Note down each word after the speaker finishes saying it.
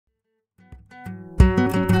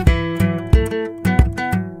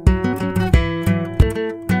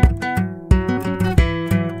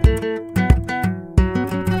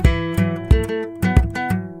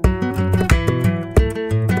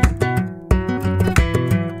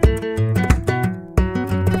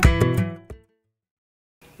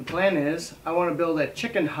plan is I want to build a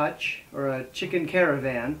chicken hutch or a chicken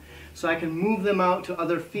caravan so I can move them out to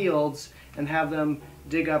other fields and have them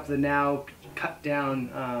dig up the now cut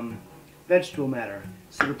down vegetable matter.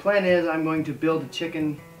 So the plan is I'm going to build a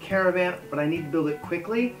chicken caravan, but I need to build it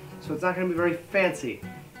quickly, so it's not going to be very fancy.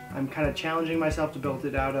 I'm kind of challenging myself to build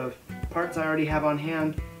it out of parts I already have on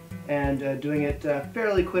hand and doing it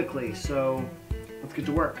fairly quickly, so let's get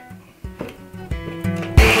to work.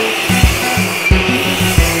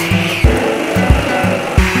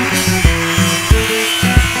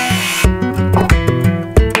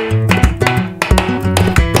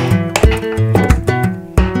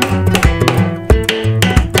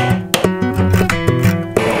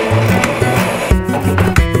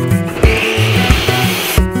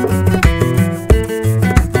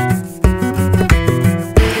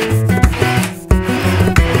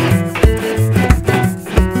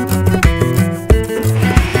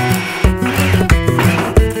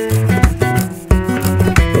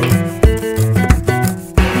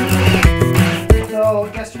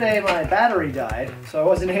 My battery died, so I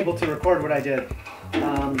wasn't able to record what I did.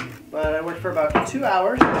 But I worked for about 2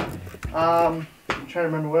 hours. I'm trying to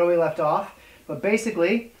remember where we left off. But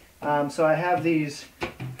basically, so I have these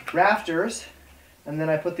rafters, and then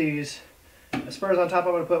I put these spurs on top.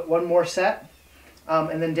 I'm going to put one more set.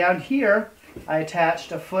 And then down here, I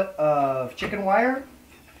attached a foot of chicken wire.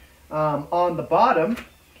 On the bottom,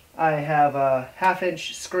 I have a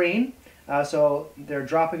 1/2-inch screen. So their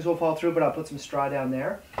droppings will fall through, but I'll put some straw down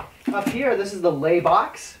there. Up here, this is the lay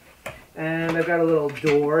box, and I've got a little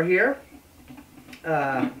door here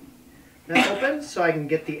that opens so I can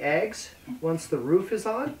get the eggs once the roof is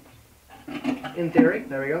on. In theory,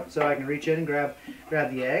 there we go. So I can reach in and grab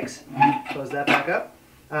the eggs. Close that back up.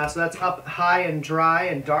 So that's up high and dry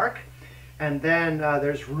and dark. And then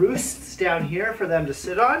there's roosts down here for them to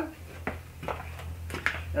sit on.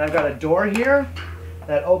 And I've got a door here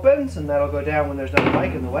that opens, and that'll go down when there's no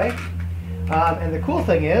mic in the way. And the cool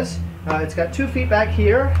thing is, it's got 2 feet back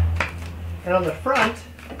here, and on the front,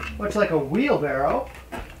 looks like a wheelbarrow.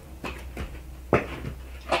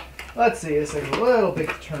 Let's see, this thing's a little big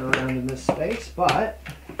to turn around in this space, but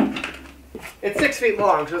it's 6 feet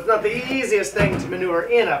long, so it's not the easiest thing to maneuver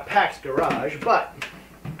in a packed garage, but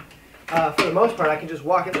for the most part, I can just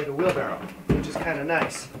walk it like a wheelbarrow, which is kind of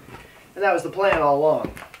nice. And that was the plan all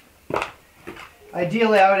along.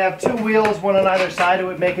 Ideally, I would have 2 wheels, one on either side. It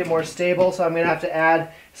would make it more stable, so I'm going to have to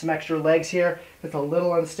add some extra legs here. It's a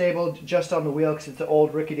little unstable just on the wheel because it's an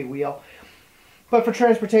old rickety wheel. But for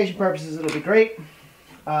transportation purposes, it'll be great.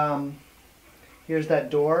 Here's that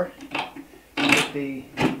door to get the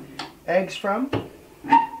eggs from.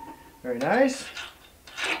 Very nice.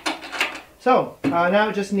 So, now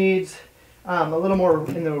it just needs a little more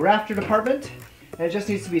in the rafter department. And it just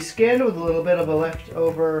needs to be skinned with a little bit of a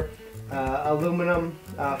leftover aluminum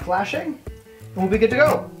flashing, and we'll be good to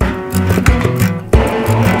go.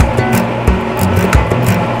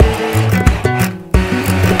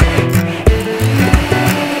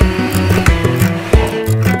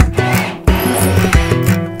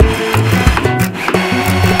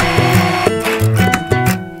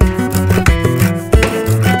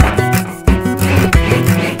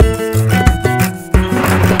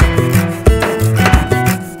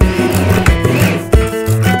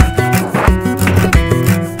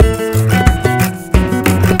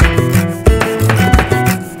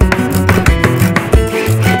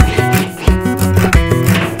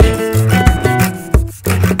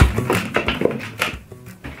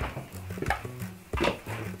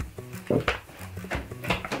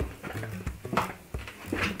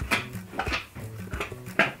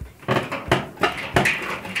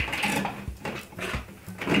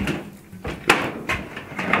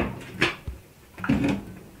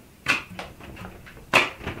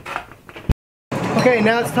 Okay,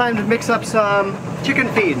 now it's time to mix up some chicken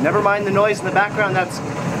feed. Never mind the noise in the background. That's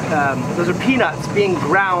those are peanuts being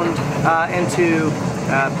ground into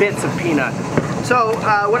bits of peanut. So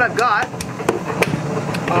what I've got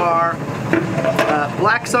are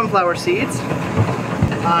black sunflower seeds.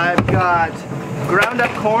 I've got ground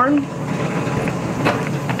up corn.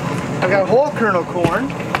 I've got whole kernel corn.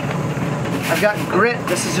 I've got grit.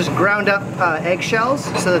 This is just ground up eggshells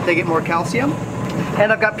so that they get more calcium.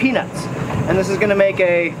 And I've got peanuts. And this is going to make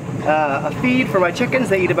a feed for my chickens.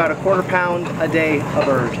 They eat about 1/4 pound a day a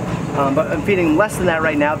bird. But I'm feeding less than that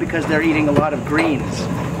right now because they're eating a lot of greens.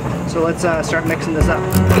 So let's start mixing this up.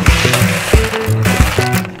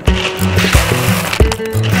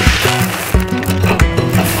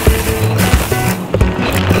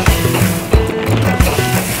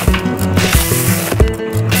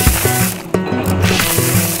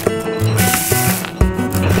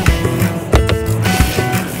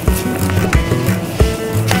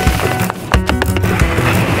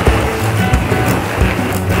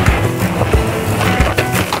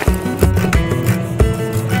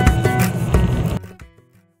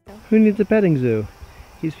 Who needs a petting zoo?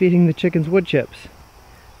 He's feeding the chickens wood chips.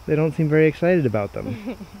 They don't seem very excited about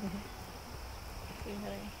them.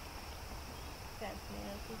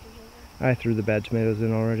 I threw the bad tomatoes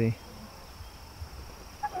in already.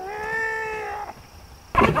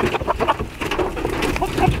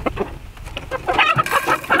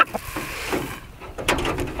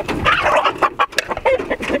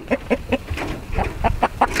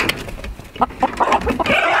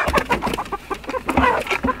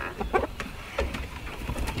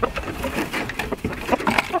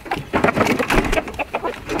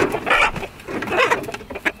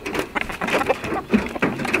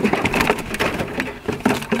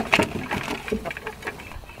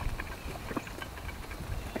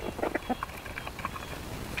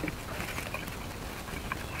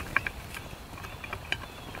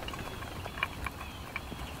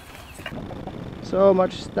 So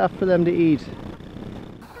much stuff for them to eat.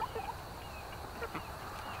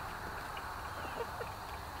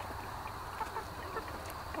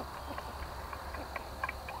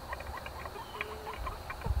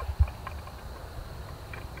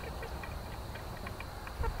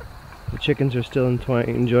 The chickens are still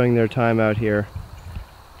enjoying their time out here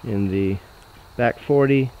in the back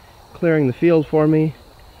 40, clearing the field for me,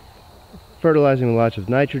 fertilizing with lots of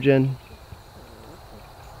nitrogen,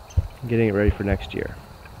 getting it ready for next year.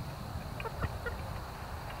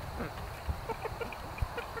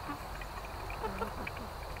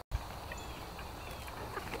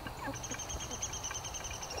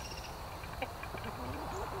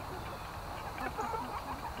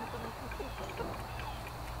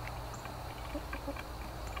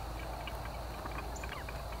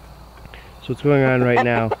 So what's going on right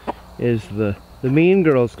now is the mean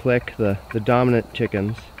girls clique, the dominant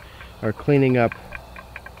chickens, are cleaning up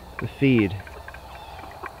the feed.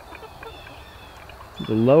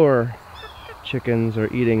 The lower chickens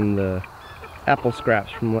are eating the apple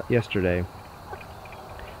scraps from yesterday.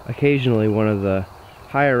 Occasionally one of the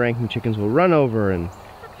higher ranking chickens will run over and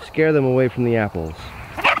scare them away from the apples,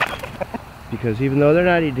 because even though they're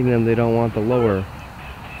not eating them, they don't want the lower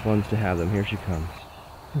ones to have them. Here she comes.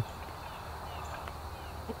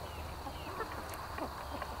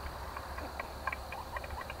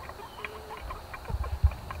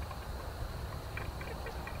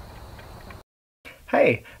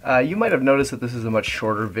 Hey, you might have noticed that this is a much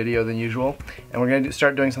shorter video than usual, and we're going to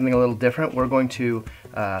start doing something a little different. We're going to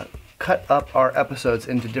cut up our episodes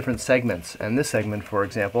into different segments, and this segment, for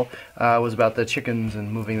example, was about the chickens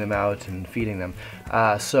and moving them out and feeding them.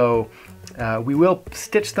 We will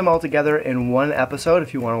stitch them all together in one episode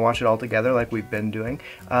if you want to watch it all together like we've been doing,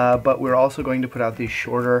 but we're also going to put out these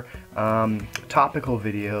shorter topical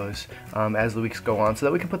videos as the weeks go on, so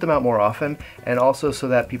that we can put them out more often, and also so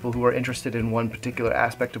that people who are interested in one particular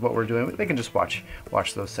aspect of what we're doing, they can just watch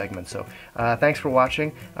those segments. So thanks for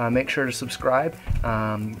watching. Make sure to subscribe.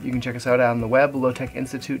 You can check us out on the web,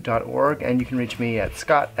 lowtechinstitute.org, and you can reach me at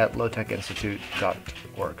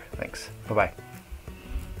scott@lowtechinstitute.org. Thanks. Bye-bye.